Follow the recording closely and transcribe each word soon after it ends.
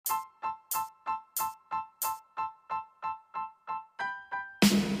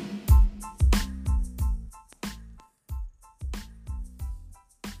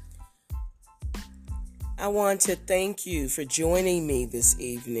I want to thank you for joining me this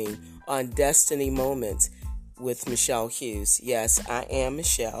evening on Destiny Moments with Michelle Hughes. Yes, I am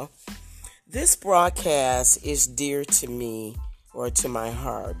Michelle. This broadcast is dear to me or to my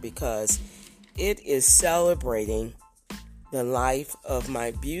heart because it is celebrating the life of my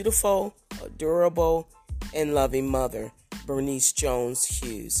beautiful, adorable, and loving mother, Bernice Jones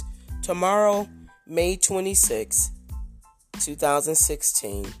Hughes. Tomorrow, May 26,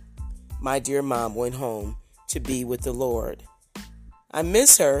 2016, my dear mom went home to be with the Lord. I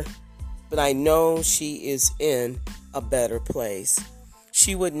miss her, but I know she is in a better place.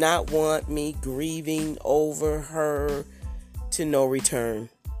 She would not want me grieving over her to no return.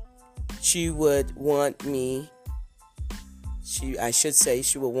 She would want she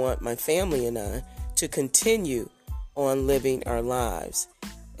would want my family and I to continue on living our lives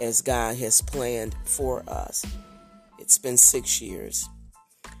as God has planned for us. It's been 6 years.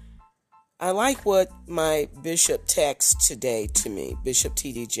 I like what my bishop texts today to me, Bishop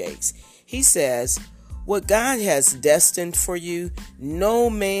T.D. Jakes. He says, what God has destined for you, no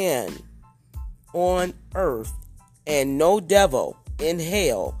man on earth and no devil in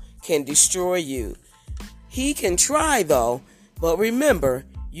hell can destroy you. He can try though, but remember,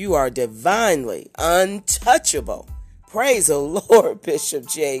 you are divinely untouchable. Praise the Lord, Bishop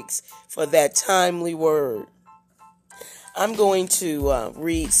Jakes, for that timely word. I'm going to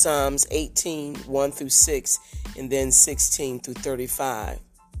read Psalms 18, 1 through 6, and then 16 through 35.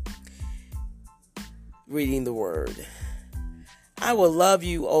 Reading the word. I will love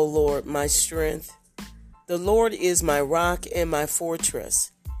you, O Lord, my strength. The Lord is my rock and my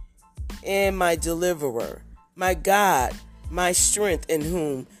fortress, and my deliverer, my God, my strength in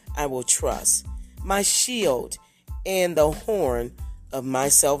whom I will trust, my shield and the horn of my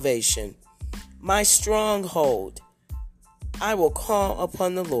salvation, my stronghold. I will call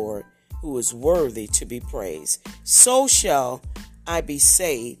upon the Lord, who is worthy to be praised. So shall I be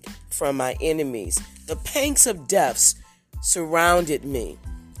saved from my enemies. The pangs of death surrounded me,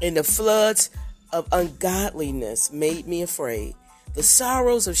 and the floods of ungodliness made me afraid. The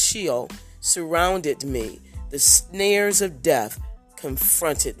sorrows of Sheol surrounded me. The snares of death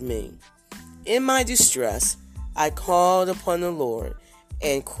confronted me. In my distress, I called upon the Lord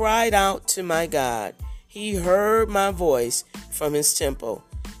and cried out to my God. He heard my voice from his temple,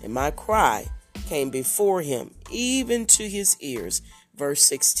 and my cry came before him, even to his ears. Verse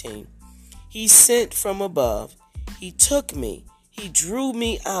 16. He sent from above. He took me. He drew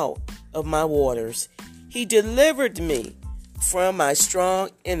me out of my waters. He delivered me from my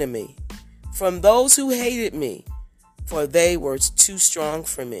strong enemy, from those who hated me, for they were too strong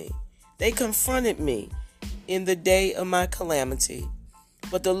for me. They confronted me in the day of my calamity,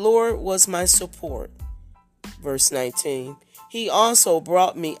 but the Lord was my support. Verse 19, he also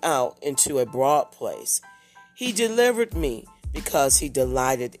brought me out into a broad place. He delivered me because he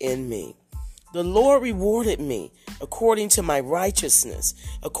delighted in me. The Lord rewarded me according to my righteousness,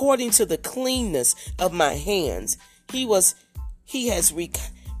 according to the cleanness of my hands. He has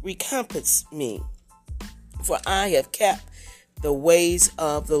recompensed me, for I have kept the ways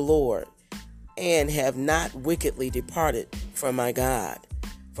of the Lord and have not wickedly departed from my God.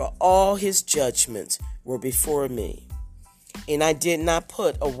 For all his judgments were before me, and I did not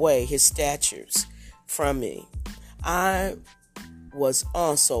put away his statutes from me. I was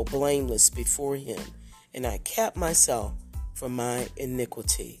also blameless before him, and I kept myself from my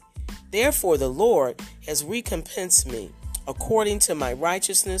iniquity. Therefore the Lord has recompensed me according to my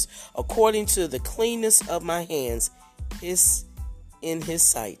righteousness, according to the cleanness of my hands, in his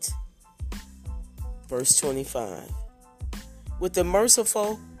sight. Verse 25. With the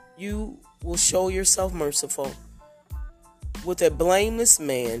merciful, you will show yourself merciful. With a blameless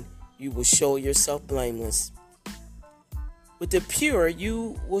man, you will show yourself blameless. With the pure,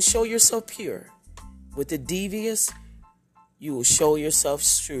 you will show yourself pure. With the devious, you will show yourself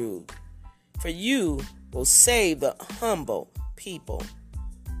shrewd. For you will save the humble people,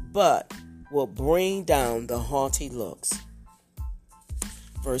 but will bring down the haughty looks.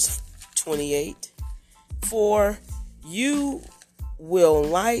 Verse 28. For you will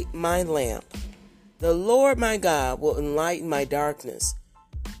light my lamp. The Lord my God will enlighten my darkness.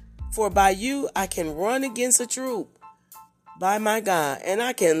 For by you I can run against a troop, by my God, and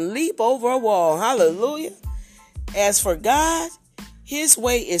I can leap over a wall. Hallelujah. As for God, his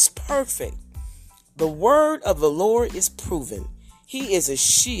way is perfect. The word of the Lord is proven. He is a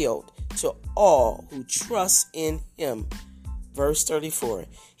shield to all who trust in him. Verse 34.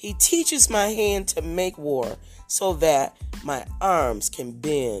 He teaches my hand to make war, so that my arms can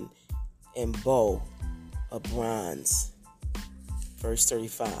bend and bow of bronze. Verse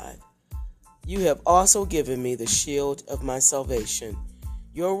 35. You have also given me the shield of my salvation.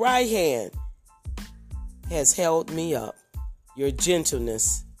 Your right hand has held me up. Your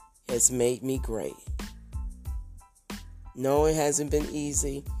gentleness has made me great. No, it hasn't been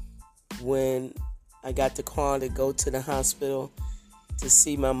easy. When I got the call to go to the hospital to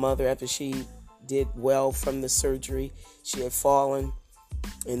see my mother after she did well from the surgery, she had fallen,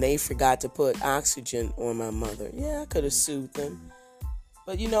 and they forgot to put oxygen on my mother. Yeah, I could have soothed them.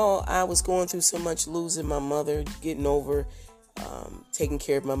 But, I was going through so much, losing my mother, getting over, taking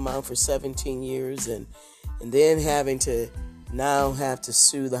care of my mom for 17 years, and then having to now have to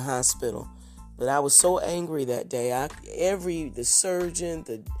sue the hospital. But I was so angry that day. The surgeon,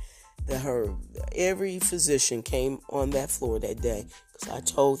 every physician came on that floor that day, because I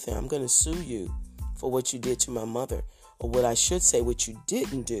told them, I'm going to sue you for what you did to my mother. Or what I should say, what you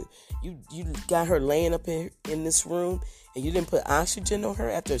didn't do. You got her laying up in this room, and you didn't put oxygen on her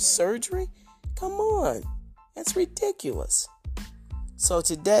after surgery? Come on. That's ridiculous. So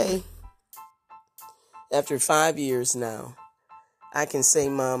today, after 5 years now, I can say,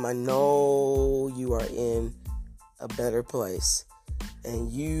 Mom, I know you are in a better place.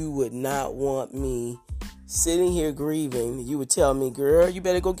 And you would not want me sitting here grieving. You would tell me, girl, you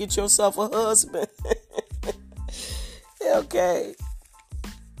better go get yourself a husband. Okay.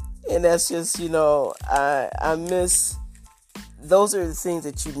 And that's just, I miss, those are the things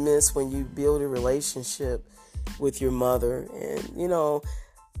that you miss when you build a relationship with your mother. And,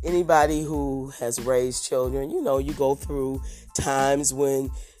 anybody who has raised children, you go through times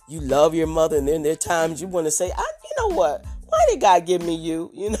when you love your mother, and then there are times you want to say, you know what? Why did God give me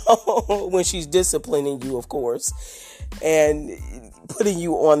you? When she's disciplining you, of course, and putting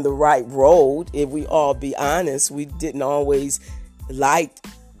you on the right road. If we all be honest, we didn't always like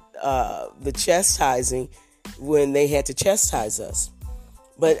the chastising when they had to chastise us.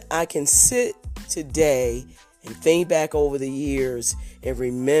 But I can sit today and think back over the years and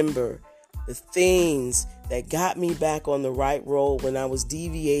remember the things that got me back on the right road when I was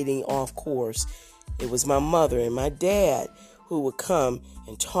deviating off course. It was my mother and my dad who would come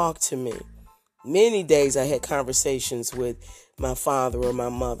and talk to me. Many days I had conversations with my father or my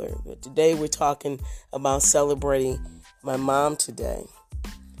mother. But today we're talking about celebrating my mom today.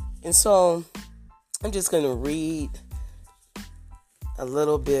 And so I'm just going to read a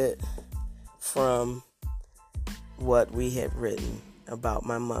little bit from what we had written about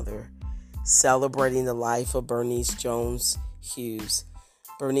my mother, celebrating the life of Bernice Jones Hughes.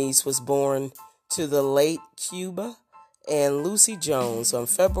 Bernice was born to the late Cuba and Lucy Jones on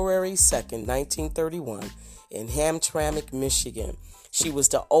February 2nd, 1931 in Hamtramck, Michigan. She was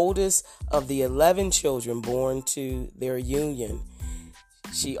the oldest of the 11 children born to their union.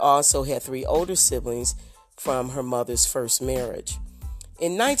 She also had 3 older siblings from her mother's first marriage.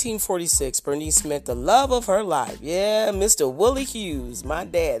 In 1946, Bernice met the love of her life. Yeah, Mr. Willie Hughes, my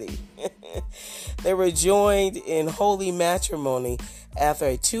daddy. They were joined in holy matrimony after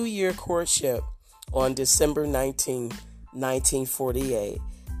a 2-year courtship on December 19, 1948.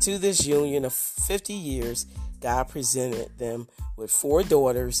 To this union of 50 years, God presented them with 4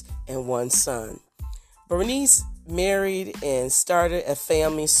 daughters and 1 son. Bernice married and started a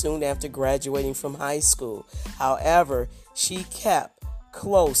family soon after graduating from high school. However, she kept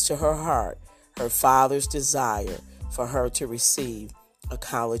close to her heart her father's desire for her to receive a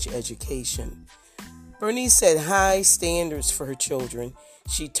college education. Bernice set high standards for her children.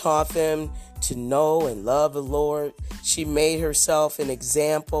 She taught them to know and love the Lord. She made herself an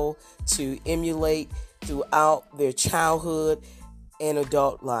example to emulate throughout their childhood and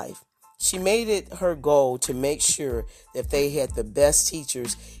adult life. She made it her goal to make sure that they had the best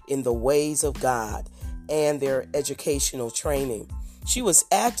teachers in the ways of God and their educational training. She was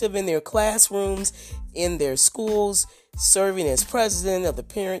active in their classrooms, in their schools, serving as president of the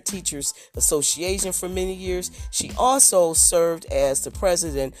Parent Teachers Association for many years. She also served as the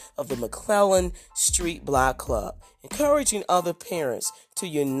president of the McClellan Street Block Club, encouraging other parents to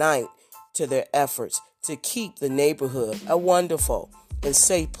unite to their efforts to keep the neighborhood a wonderful and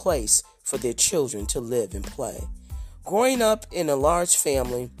safe place for their children to live and play. Growing up in a large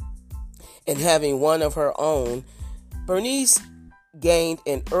family and having one of her own, Bernice gained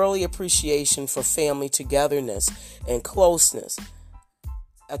an early appreciation for family togetherness and closeness,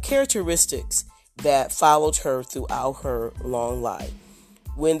 a characteristics that followed her throughout her long life.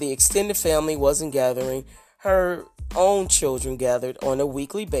 When the extended family wasn't gathering, her own children gathered on a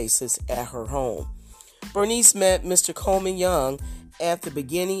weekly basis at her home. Bernice met Mr. Coleman Young at the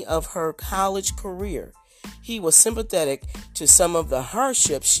beginning of her college career. He was sympathetic to some of the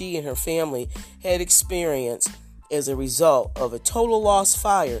hardships she and her family had experienced as a result of a total lost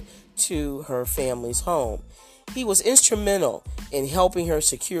fire to her family's home. He was instrumental in helping her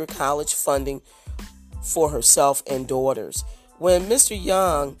secure college funding for herself and daughters. When Mr.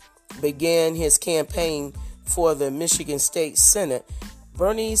 Young began his campaign for the Michigan State Senate,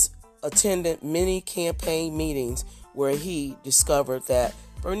 Bernice attended many campaign meetings where he discovered that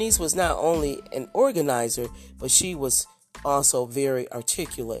Bernice was not only an organizer, but she was also very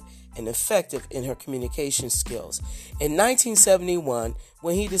articulate and effective in her communication skills. In 1971,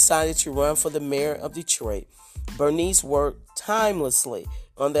 when he decided to run for the mayor of Detroit, Bernice worked tirelessly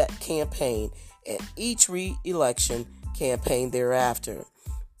on that campaign and each re-election campaign thereafter.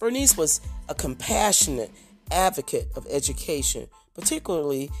 Bernice was a compassionate advocate of education,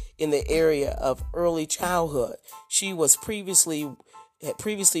 particularly in the area of early childhood. She had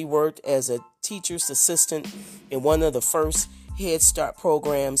previously worked as a teacher's assistant in one of the first Head Start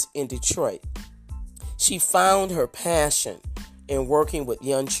programs in Detroit. She found her passion in working with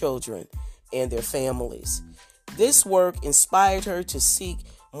young children and their families. This work inspired her to seek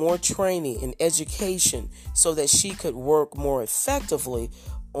more training and education so that she could work more effectively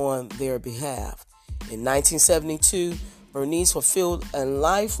on their behalf. In 1972, Bernice fulfilled a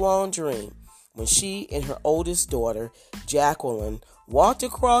lifelong dream when she and her oldest daughter, Jacqueline, walked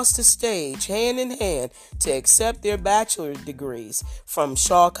across the stage hand in hand to accept their bachelor's degrees from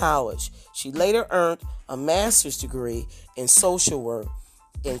Shaw College. She later earned a master's degree in social work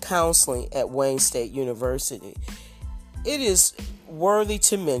and counseling at Wayne State University. It is worthy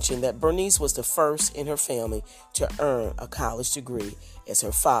to mention that Bernice was the first in her family to earn a college degree, as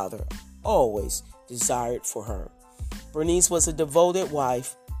her father always desired for her. Bernice was a devoted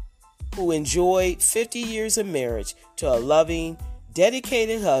wife who enjoyed 50 years of marriage to a loving,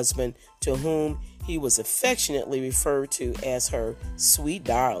 dedicated husband to whom he was affectionately referred to as her sweet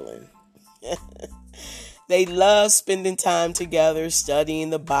darling. They loved spending time together, studying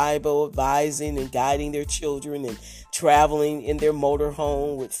the Bible, advising and guiding their children, and traveling in their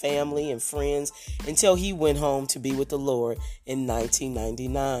motorhome with family and friends until he went home to be with the Lord in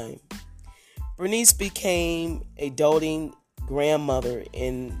 1999. Bernice became a doting grandmother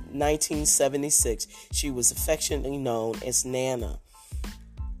in 1976. She was affectionately known as Nana.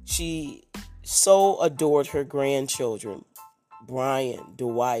 She so adored her grandchildren, Brian,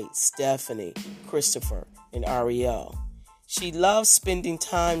 Dwight, Stephanie, Christopher, and Ariel. She loved spending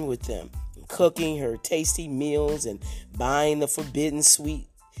time with them, cooking her tasty meals and buying the forbidden sweet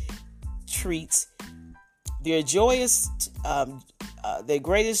treats. Their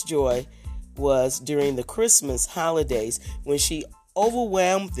greatest joy was during the Christmas holidays when she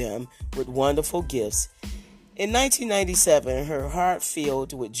overwhelmed them with wonderful gifts. In 1997, her heart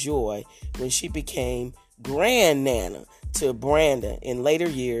filled with joy when she became Grand Nana to Brandon. In later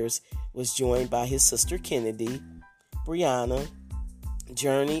years, was joined by his sister Kennedy, Brianna,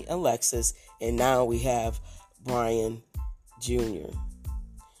 Journey, Alexis, and now we have Brian Jr.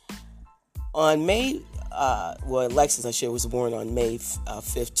 On May, Alexis, was born on May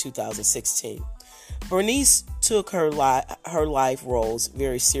 5th, 2016. Bernice took her life roles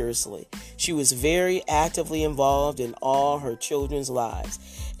very seriously. She was very actively involved in all her children's lives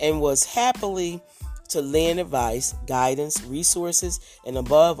and was happily to lend advice, guidance, resources, and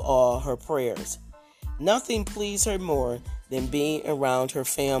above all, her prayers. Nothing pleased her more than being around her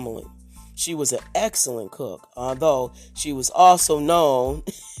family. She was an excellent cook, although she was also known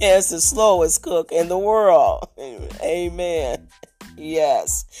as the slowest cook in the world. Amen.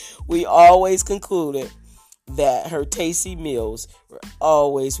 Yes, we always concluded that her tasty meals were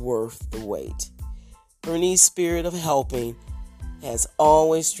always worth the wait. Bernice's spirit of helping has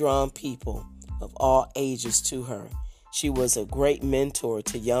always drawn people of all ages to her. She was a great mentor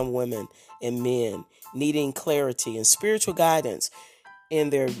to young women and men needing clarity and spiritual guidance in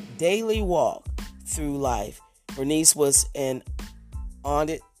their daily walk through life. Bernice was an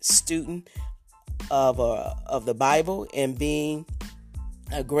ardent student of the Bible and being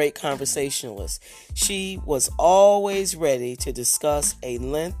a great conversationalist. She was always ready to discuss at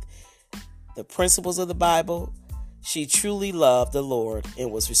length the principles of the Bible. She truly loved the Lord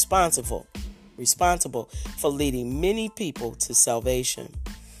and was responsible for leading many people to salvation.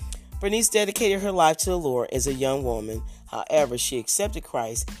 Bernice dedicated her life to the Lord as a young woman. However, she accepted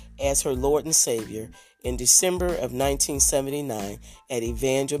Christ as her Lord and Savior in December of 1979 at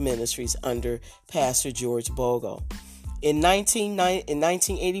Evangel Ministries under Pastor George Bogle. In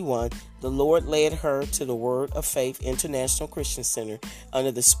 1981, the Lord led her to the Word of Faith International Christian Center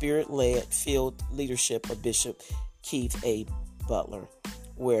under the Spirit-led field leadership of Bishop Keith A. Butler,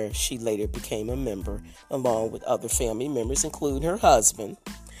 where she later became a member along with other family members, including her husband.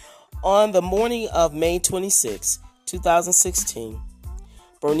 On the morning of May 26, 2016,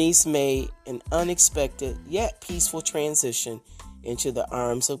 Bernice made an unexpected yet peaceful transition into the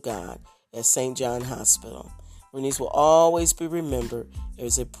arms of God at St. John Hospital. Bernice will always be remembered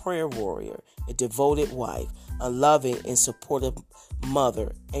as a prayer warrior, a devoted wife, a loving and supportive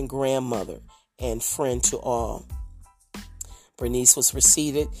mother and grandmother, and friend to all. Bernice was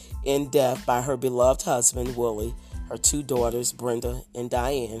preceded in death by her beloved husband, Willie, her two daughters, Brenda and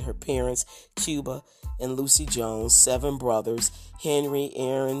Diane, her parents, Cuba and Lucy Jones, 7 brothers, Henry,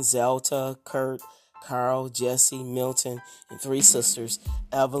 Aaron, Zelta, Kurt, Carl, Jesse, Milton, and 3 sisters,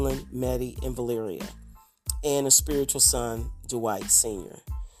 Evelyn, Meddy, and Valeria, and a spiritual son, Dwight Sr.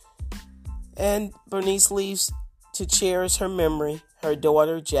 And Bernice leaves to cherish her memory, her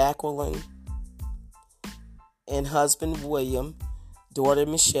daughter, Jacqueline, and husband, William, daughter,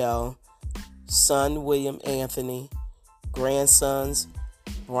 Michelle, son, William Anthony, grandsons,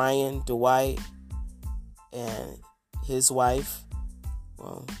 Brian, Dwight, and his wife,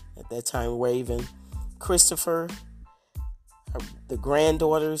 at that time, Raven, Christopher, the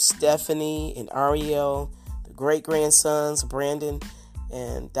granddaughters, Stephanie and Ariel, the great-grandsons, Brandon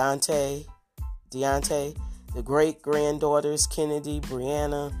and Deontay, the great-granddaughters, Kennedy,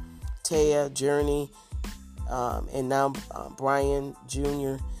 Brianna, Taya, Journey, and now Brian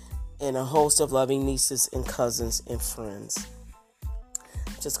Jr., and a host of loving nieces and cousins and friends.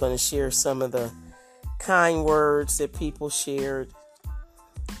 Just going to share some of the kind words that people shared.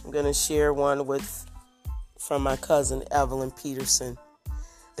 I'm going to share one from my cousin Evelyn Peterson.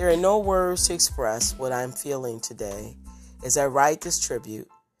 There are no words to express what I'm feeling today as I write this tribute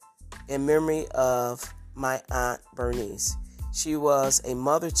in memory of my Aunt Bernice. She was a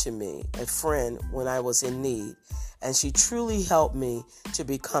mother to me, a friend when I was in need, and she truly helped me to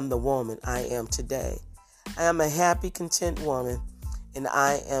become the woman I am today. I am a happy, content woman, and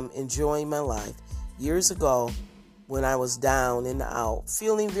I am enjoying my life. Years ago, when I was down and out,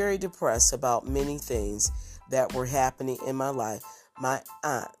 feeling very depressed about many things that were happening in my life, my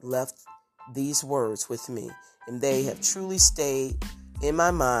aunt left these words with me, and they have truly stayed in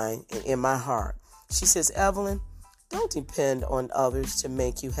my mind and in my heart. She says, Evelyn, don't depend on others to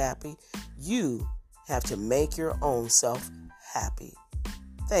make you happy. You have to make your own self happy.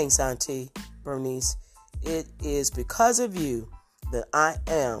 Thanks, Auntie Bernice. It is because of you that I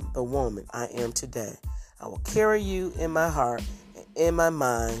am the woman I am today. I will carry you in my heart and in my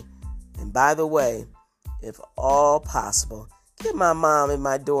mind. And by the way, if all possible, give my mom and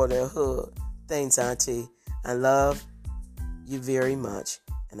my daughter a hug. Thanks, Auntie. I love you very much,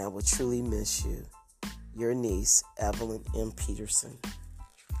 and I will truly miss you. Your niece, Evelyn M. Peterson.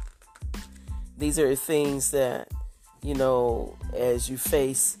 These are things that, as you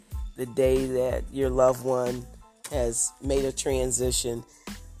face the day that your loved one has made a transition,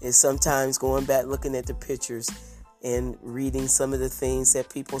 is sometimes going back, looking at the pictures and reading some of the things that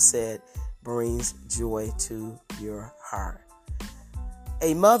people said brings joy to your heart.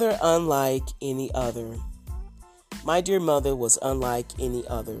 A mother unlike any other. My dear mother was unlike any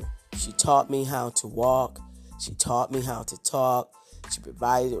other. She taught me how to walk. She taught me how to talk. She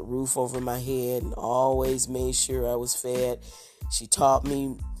provided a roof over my head and always made sure I was fed. She taught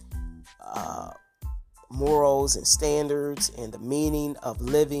me morals and standards and the meaning of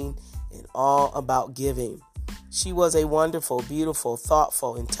living and all about giving. She was a wonderful, beautiful,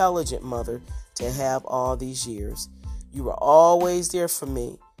 thoughtful, intelligent mother to have all these years. You were always there for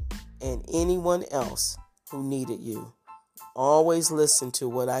me and anyone else who needed you. Always listened to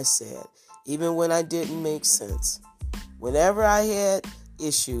what I said, even when I didn't make sense. Whenever I had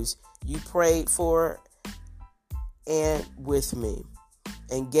issues, you prayed for and with me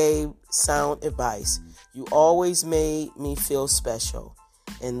and gave sound advice. You always made me feel special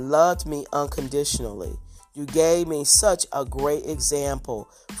and loved me unconditionally. You gave me such a great example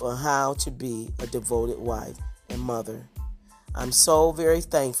for how to be a devoted wife and mother. I'm so very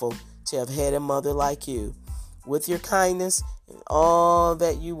thankful to have had a mother like you. With your kindness and all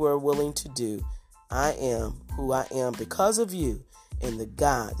that you were willing to do, I am who I am because of you and the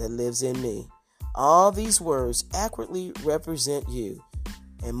God that lives in me. All these words accurately represent you.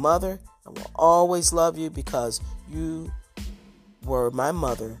 And Mother, I will always love you because you were my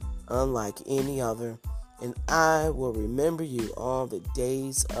mother, unlike any other. And I will remember you all the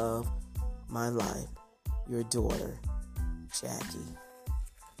days of my life. Your daughter, Jackie.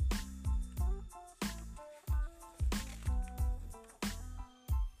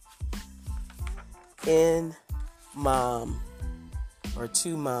 In Mom, or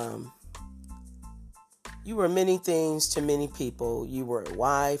to Mom. You were many things to many people. You were a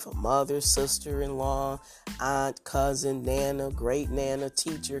wife, a mother, sister-in-law, aunt, cousin, nana, great nana,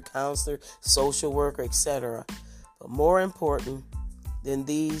 teacher, counselor, social worker, etc. But more important, than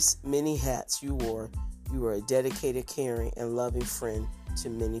these many hats you wore. You were a dedicated, caring, and loving friend to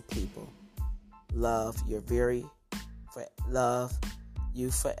many people. Love you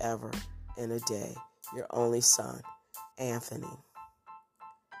forever and a day. Your only son, Anthony.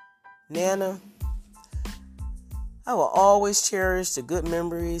 Nana, I will always cherish the good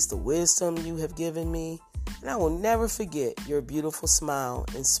memories, the wisdom you have given me, and I will never forget your beautiful smile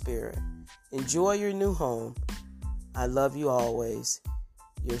and spirit. Enjoy your new home. I love you always.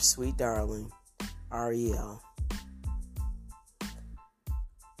 Your sweet darling, Ariel.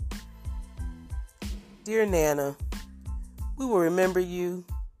 Dear Nana, we will remember you.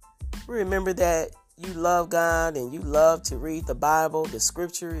 We remember that you love God and you love to read the Bible. The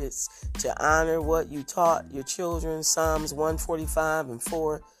scripture is to honor what you taught your children. Psalms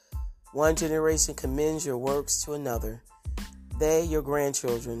 145:4. One generation commends your works to another. They, your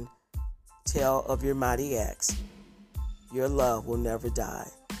grandchildren, tell of your mighty acts. Your love will never die.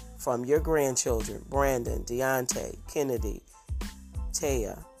 From your grandchildren, Brandon, Deontay, Kennedy,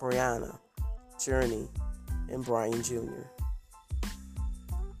 Taya, Brianna, Journey, and Brian Jr.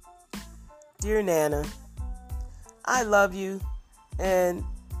 Dear Nana, I love you and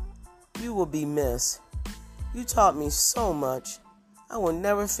you will be missed. You taught me so much. I will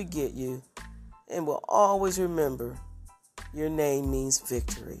never forget you and will always remember your name means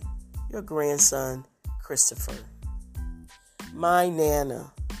victory. Your grandson, Christopher. My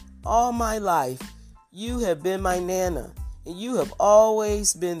Nana, all my life, you have been my Nana and you have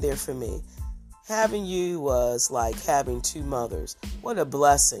always been there for me. Having you was like having two mothers. What a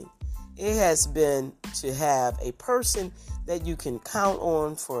blessing it has been to have a person that you can count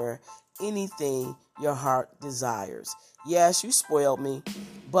on for anything your heart desires. Yes, you spoiled me,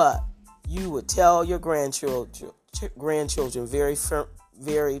 but you would tell your grandchildren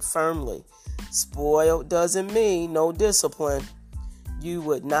very firmly, spoiled doesn't mean no discipline. You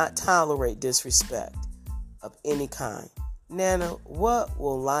would not tolerate disrespect of any kind. Nana, what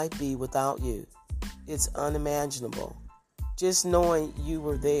will life be without you? It's unimaginable. Just knowing you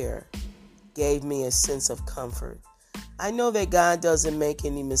were there gave me a sense of comfort. I know that God doesn't make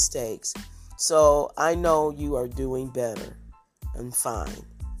any mistakes, so I know you are doing better and fine.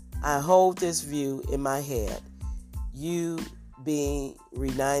 I hold this view in my head. You being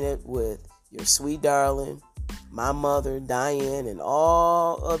reunited with your sweet darling, my mother, Diane, and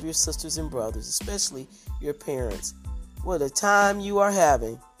all of your sisters and brothers, especially your parents. What a time you are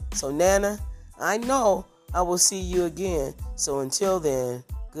having. So, Nana, I know I will see you again. So until then,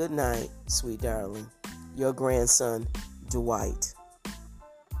 good night, sweet darling. Your grandson, Dwight.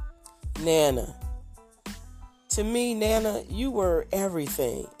 Nana. To me, Nana, you were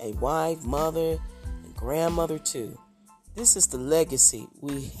everything. A wife, mother, and grandmother too. This is the legacy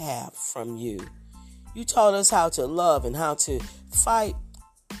we have from you. You taught us how to love and how to fight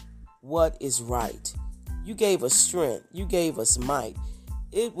what is right. You gave us strength. You gave us might.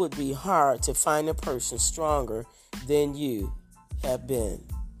 It would be hard to find a person stronger than you have been.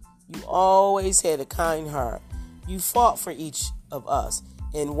 You always had a kind heart. You fought for each of us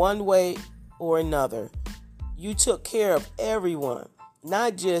in one way or another. You took care of everyone,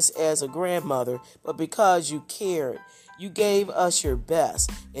 not just as a grandmother, but because you cared. You gave us your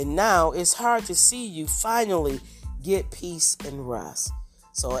best, and now it's hard to see you finally get peace and rest.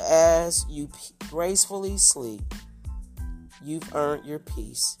 So as you gracefully sleep, you've earned your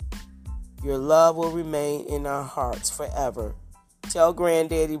peace. Your love will remain in our hearts forever. Tell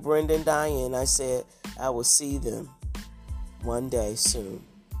Granddaddy Brenda and Diane I said I will see them one day soon,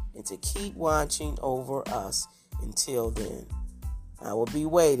 and to keep watching over us until then. I will be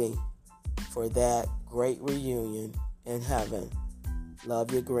waiting for that great reunion in heaven.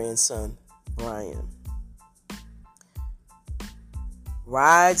 Love, your grandson, Brian.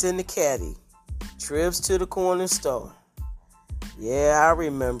 Rides in the caddy, trips to the corner store. Yeah, I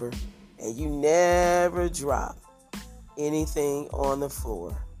remember. And you never drop anything on the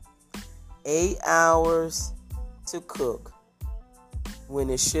floor. 8 hours to cook when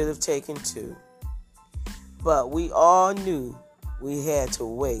it should have taken 2. But we all knew we had to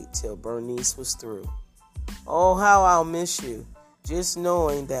wait till Bernice was through. Oh, how I'll miss you, just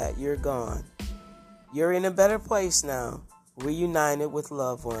knowing that you're gone. You're in a better place now, reunited with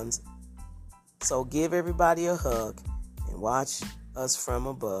loved ones. So give everybody a hug and watch us from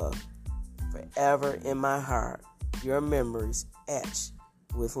above. Forever in my heart, your memories etched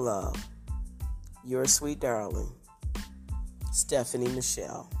with love. Your sweet darling, Stephanie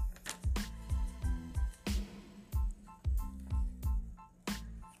Michelle.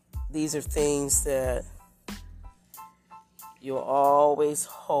 These are things that you'll always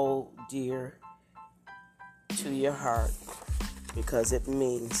hold dear to your heart. because it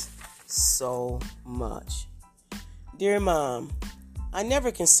means so much. Dear Mom, I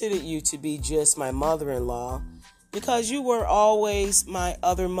never considered you to be just my mother-in-law because you were always my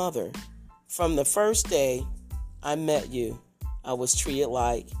other mother. From the first day I met you, I was treated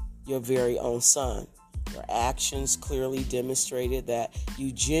like your very own son. Your actions clearly demonstrated that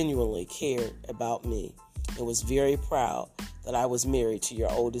you genuinely cared about me and was very proud that I was married to your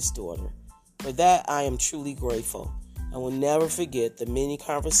oldest daughter. For that, I am truly grateful. I will never forget the many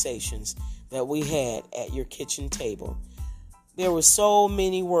conversations that we had at your kitchen table. There were so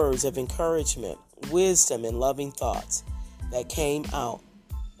many words of encouragement, wisdom, and loving thoughts that came out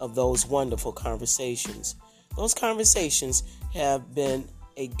of those wonderful conversations. Those conversations have been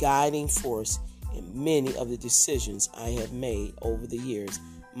a guiding force in many of the decisions I have made over the years.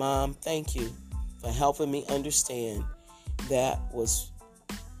 Mom, thank you for helping me understand that was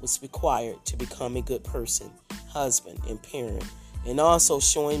required to become a good person, husband, and parent, and also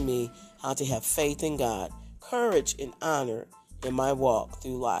showing me how to have faith in God, courage, and honor in my walk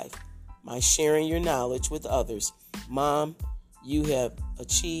through life. By sharing your knowledge with others, Mom, you have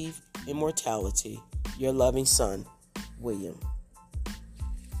achieved immortality. Your loving son, William.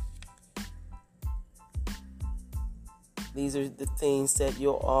 These are the things that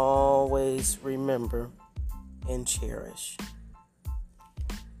you'll always remember and cherish.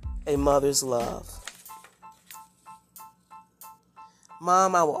 A mother's love.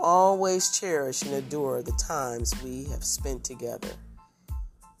 Mom, I will always cherish and adore the times we have spent together.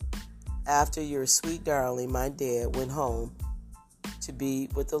 After your sweet darling, my dad, went home to be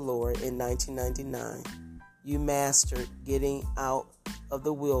with the Lord in 1999, you mastered getting out of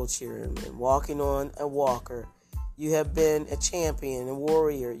the wheelchair and walking on a walker. You have been a champion and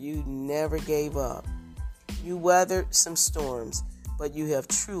warrior. You never gave up. You weathered some storms, but you have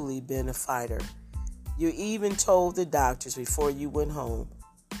truly been a fighter. You even told the doctors before you went home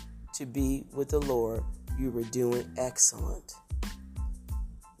to be with the Lord, you were doing excellent.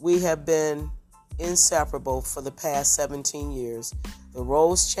 We have been inseparable for the past 17 years. The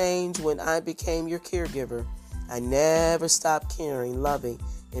roles changed when I became your caregiver. I never stopped caring, loving,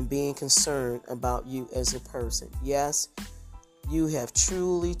 and being concerned about you as a person. Yes, you have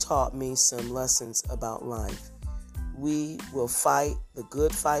truly taught me some lessons about life. We will fight the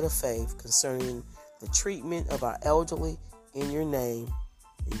good fight of faith concerning the treatment of our elderly in your name,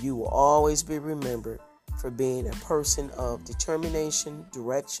 and you will always be remembered for being a person of determination,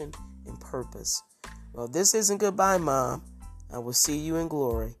 direction, and purpose. Well, this isn't goodbye, Mom. I will see you in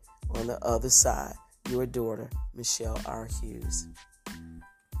glory on the other side. Your daughter, Michelle R. Hughes.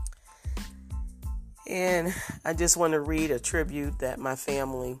 And I just want to read a tribute that my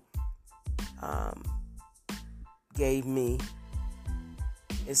family gave me.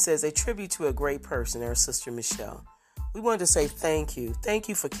 It says, a tribute to a great person, our sister Michelle. We wanted to say thank you. Thank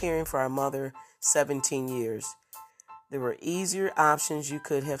you for caring for our mother 17 years. There were easier options you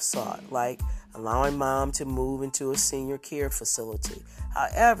could have sought, like allowing Mom to move into a senior care facility.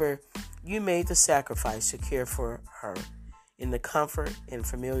 However, you made the sacrifice to care for her in the comfort and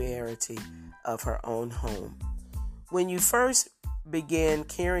familiarity of her own home. When you first began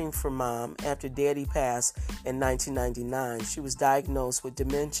caring for Mom after Daddy passed in 1999, she was diagnosed with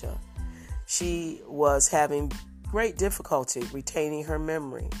dementia. She was having great difficulty retaining her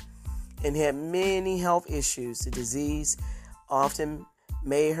memory and had many health issues. The disease often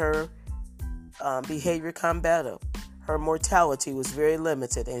made her behavior combative. Her mortality was very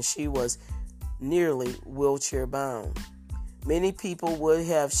limited and she was nearly wheelchair bound. Many people would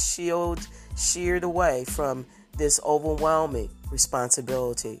have sheared away from this overwhelming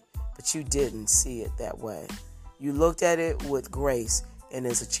responsibility, but you didn't see it that way. You looked at it with grace and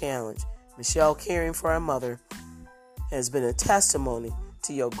as a challenge. Michelle, caring for our mother has been a testimony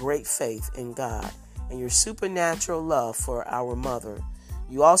to your great faith in God and your supernatural love for our mother.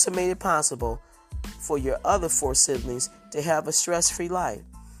 You also made it possible for your other 4 siblings to have a stress-free life,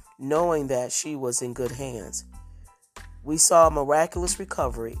 knowing that she was in good hands. We saw a miraculous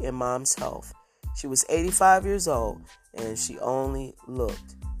recovery in Mom's health. She was 85 years old and she only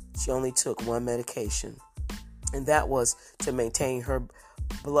took one medication, and that was to maintain her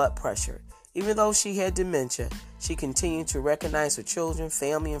blood pressure. Even though she had dementia, she continued to recognize her children,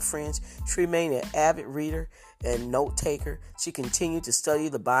 family, and friends. She remained an avid reader and note taker. She continued to study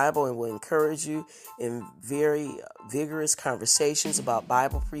the Bible and will encourage you in very vigorous conversations about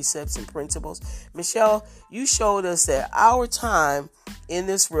Bible precepts and principles. Michelle, you showed us that our time in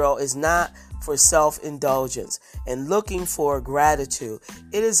this world is not for self-indulgence and looking for gratitude.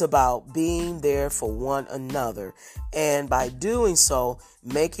 It is about being there for one another, and by doing so,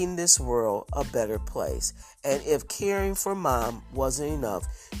 making this world a better place. And if caring for mom wasn't enough,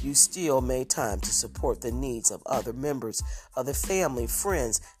 you still made time to support the needs of other members of the family,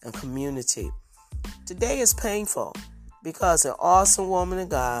 friends, and community. Today is painful because an awesome woman of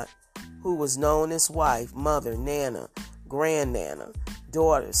God who was known as wife, mother, nana, grandnana,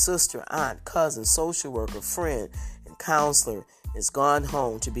 daughter, sister, aunt, cousin, social worker, friend, and counselor is gone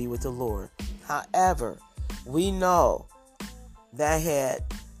home to be with the Lord. However, we know that had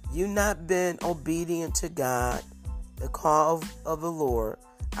you not been obedient to God, the call of the Lord,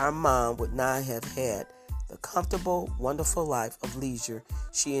 our mom would not have had the comfortable, wonderful life of leisure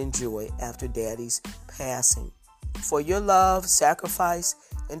she enjoyed after Daddy's passing. For your love, sacrifice,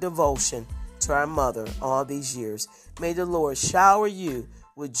 and devotion to our mother all these years, may the Lord shower you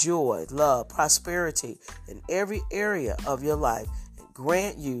with joy, love, prosperity in every area of your life, and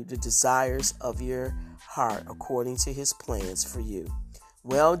grant you the desires of your heart according to his plans for you.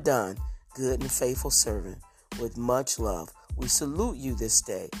 Well done, good and faithful servant. With much love, we salute you this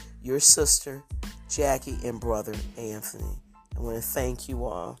day, your sister, Jackie, and brother, Anthony. I want to thank you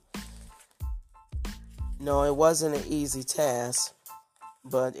all. No, it wasn't an easy task,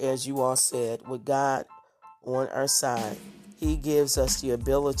 but as you all said, with God on our side, he gives us the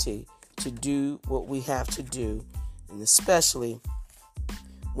ability to do what we have to do, and especially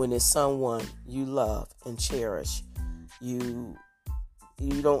when it's someone you love and cherish. You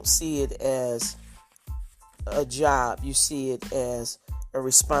don't see it as a job, you see it as a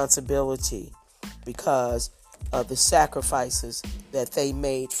responsibility because of the sacrifices that they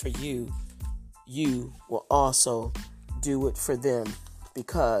made for you. You will also do it for them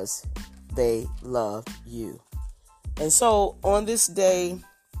because they love you. And so on this day,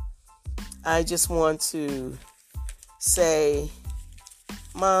 I just want to say,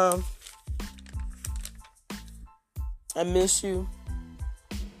 Mom, I miss you,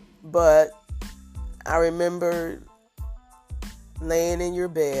 but I remember laying in your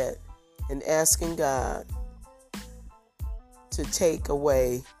bed and asking God to take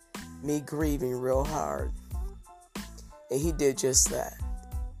away me grieving real hard. And he did just that.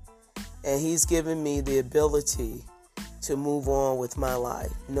 And he's given me the ability to move on with my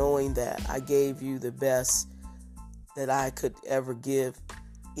life, knowing that I gave you the best that I could ever give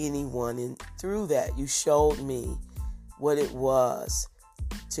anyone. And through that, you showed me what it was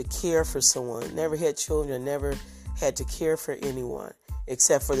to care for someone. Never had children, never had to care for anyone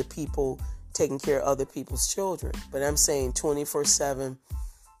except for the people taking care of other people's children. But I'm saying 24/7,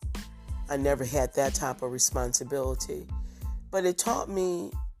 I never had that type of responsibility. But it taught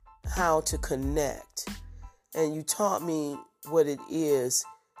me how to connect. And you taught me what it is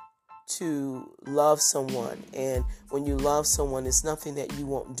to love someone. And when you love someone, it's nothing that you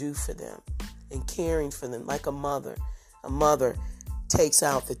won't do for them. And caring for them like a mother. A mother takes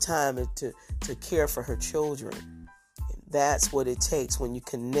out the time to care for her children. And that's what it takes when you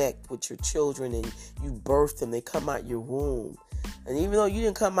connect with your children and you birth them. They come out your womb. And even though you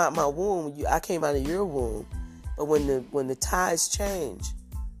didn't come out my womb, I came out of your womb. But when the ties changed,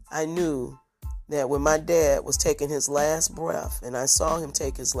 I knew that when my dad was taking his last breath, and I saw him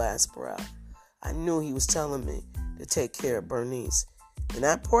take his last breath, I knew he was telling me to take care of Bernice. And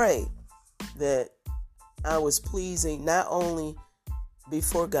I pray that I was pleasing not only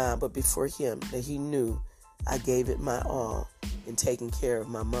before God, but before him, that he knew I gave it my all in taking care of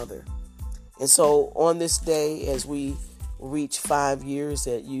my mother. And so on this day, as we reach 5 years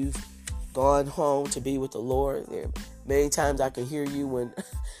that you've gone home to be with the Lord, there many times I can hear you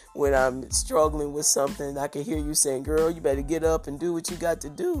when I'm struggling with something. I can hear you saying, girl, you better get up and do what you got to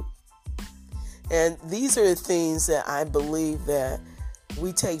do. And these are the things that I believe that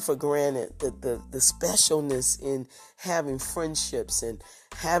we take for granted, the specialness in having friendships and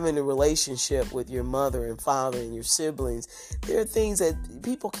having a relationship with your mother and father and your siblings. There are things that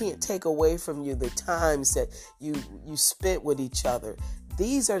people can't take away from you, the times that you spent with each other.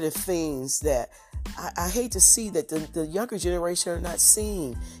 These are the things that I hate to see that the younger generation are not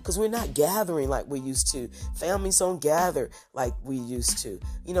seeing, because we're not gathering like we used to. Families don't gather like we used to.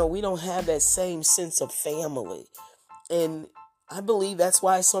 We don't have that same sense of family. And I believe that's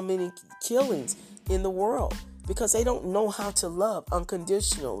why so many killings in the world, because they don't know how to love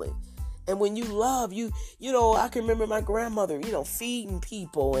unconditionally. And when you love, I can remember my grandmother, feeding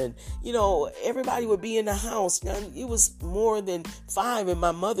people, and, everybody would be in the house. Now, it was more than 5 in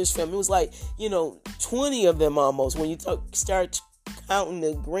my mother's family. It was like, 20 of them almost when you start counting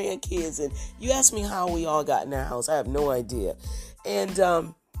the grandkids. And you ask me how we all got in our house. I have no idea.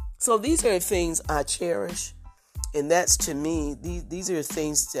 And So these are the things I cherish. And that's, to me, these are the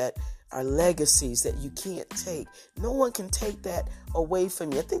things that are legacies that you can't take. No one can take that away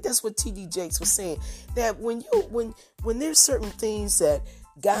from you. I think that's what T.D. Jakes was saying, that when there's certain things that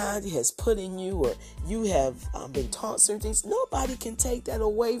God has put in you, or you have been taught certain things, nobody can take that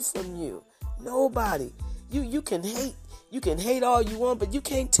away from you. Nobody. You can hate all you want, but you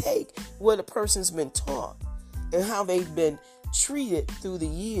can't take what a person's been taught and how they've been treated through the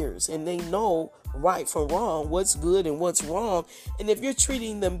years, and they know right from wrong, what's good and what's wrong. And if you're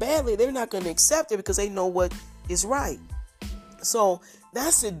treating them badly, they're not going to accept it because they know what is right. So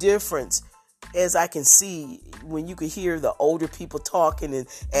that's the difference, as I can see, when you can hear the older people talking, and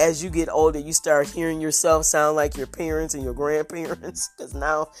as you get older, you start hearing yourself sound like your parents and your grandparents, because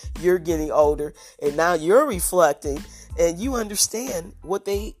now you're getting older and now you're reflecting and you understand what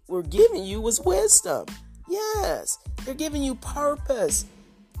they were giving you was wisdom. Yes, they're giving you purpose.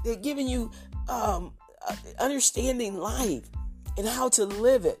 They're giving you understanding life and how to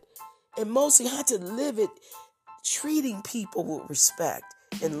live it. And mostly how to live it treating people with respect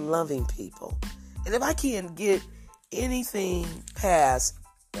and loving people. And if I can get anything past,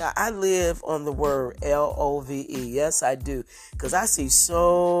 I live on the word love. Yes, I do. Because I see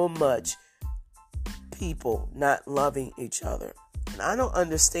so much people not loving each other. And I don't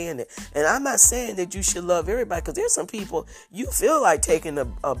understand it. And I'm not saying that you should love everybody, because there's some people you feel like taking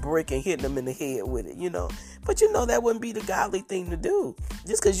a brick and hitting them in the head with it, But that wouldn't be the godly thing to do.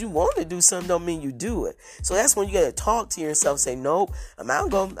 Just because you want to do something don't mean you do it. So that's when you got to talk to yourself, say, nope, I'm not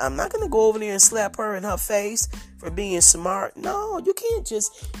going to go over there and slap her in her face for being smart. No, you can't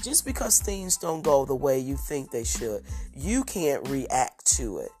just because things don't go the way you think they should, you can't react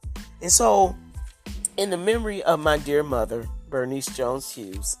to it. And so, in the memory of my dear mother, Bernice Jones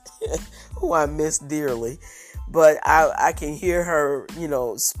Hughes, who I miss dearly, but I can hear her,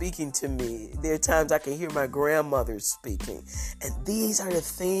 speaking to me. There are times I can hear my grandmother speaking. And these are the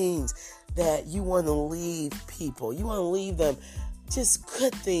things that you want to leave people. You want to leave them just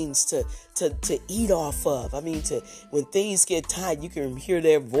good things to eat off of. I mean, when things get tight, you can hear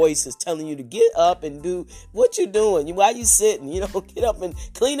their voices telling you to get up and do what you're doing. Why you sitting? Get up and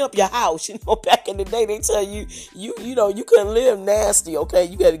clean up your house. Back in the day, they tell you you couldn't live nasty. Okay,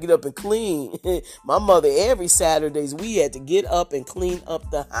 you got to get up and clean. My mother, every Saturdays, we had to get up and clean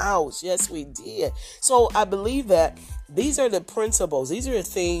up the house. Yes, we did. So I believe that these are the principles. These are the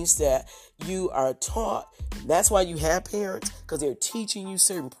things that you are taught. That's why you have parents, because they're teaching you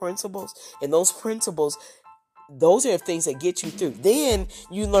certain principles. And those principles, those are the things that get you through. Then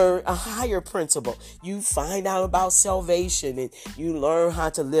you learn a higher principle. You find out about salvation, and you learn how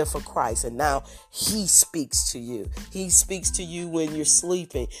to live for Christ. And now He speaks to you. He speaks to you when you're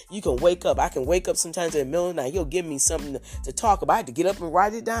sleeping. You can wake up. I can wake up sometimes in the middle of the night. He'll give me something to talk about. I have to get up and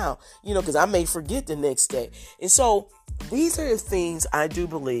write it down, because I may forget the next day. And so these are the things I do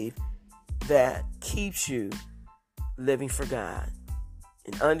believe that keeps you living for God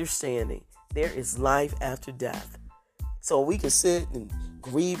and understanding there is life after death. So we can sit and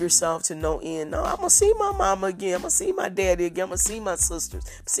grieve yourself to no end. No, I'm going to see my mama again. I'm going to see my daddy again. I'm going to see my sisters.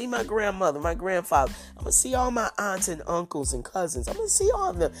 I'm going to see my grandmother, my grandfather. I'm going to see all my aunts and uncles and cousins. I'm going to see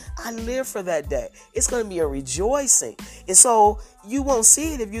all of them. I live for that day. It's going to be a rejoicing. And so you won't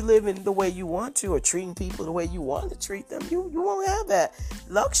see it if you live in the way you want to, or treating people the way you want to treat them. You won't have that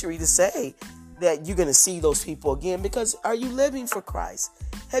luxury to say that you're going to see those people again, because are you living for Christ?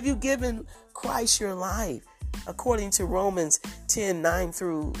 Have you given Christ your life? According to Romans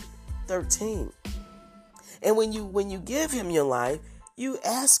 10:9-13. And when you give Him your life, you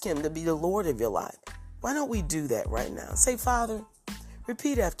ask Him to be the Lord of your life. Why don't we do that right now? Say, Father,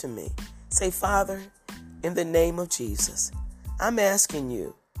 repeat after me. Say, Father, in the name of Jesus, I'm asking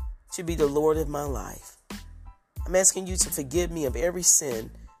you to be the Lord of my life. I'm asking you to forgive me of every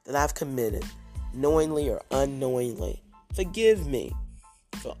sin that I've committed, knowingly or unknowingly. Forgive me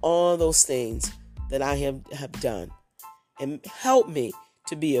for all those things that I have done, and help me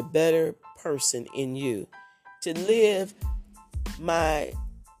to be a better person in you, to live my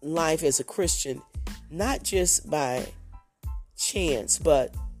life as a Christian, not just by chance,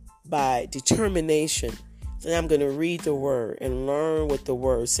 but by determination, that I'm going to read the Word and learn what the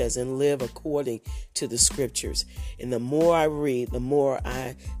Word says and live according to the Scriptures. And the more I read, the more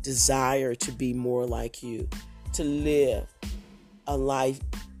I desire to be more like you, to live a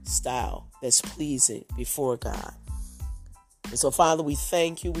lifestyle that's pleasing before God. And so, Father, we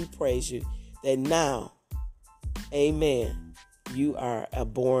thank you, we praise you, that now, amen, you are a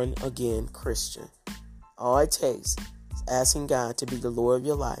born again Christian. All it takes is asking God to be the Lord of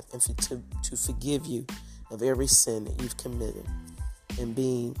your life and to forgive you of every sin that you've committed, and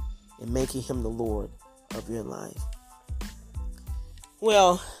being and making him the Lord of your life.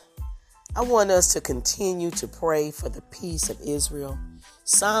 Well, I want us to continue to pray for the peace of Israel.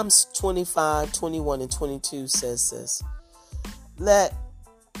 Psalms 25, 21, and 22 says this: let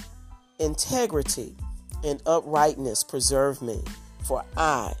integrity and uprightness preserve me, for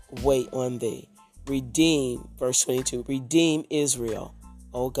I wait on thee. Redeem, verse 22, redeem Israel,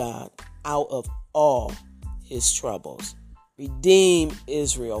 O God, out of all his troubles. Redeem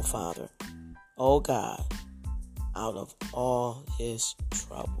Israel, Father, O God, out of all his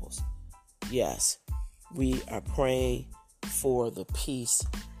troubles. Yes, we are praying for the peace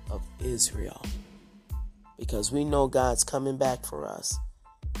of Israel, because we know God's coming back for us.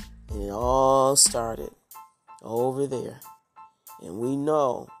 And it all started over there. And we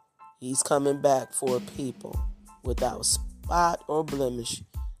know he's coming back for a people without spot or blemish.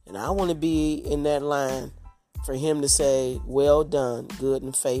 And I want to be in that line for him to say, well done, good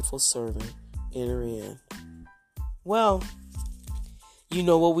and faithful servant, enter in. Well, you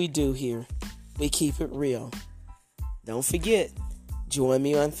know what we do here. We keep it real. Don't forget, join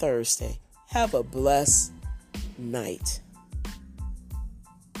me on Thursday. Have a blessed night.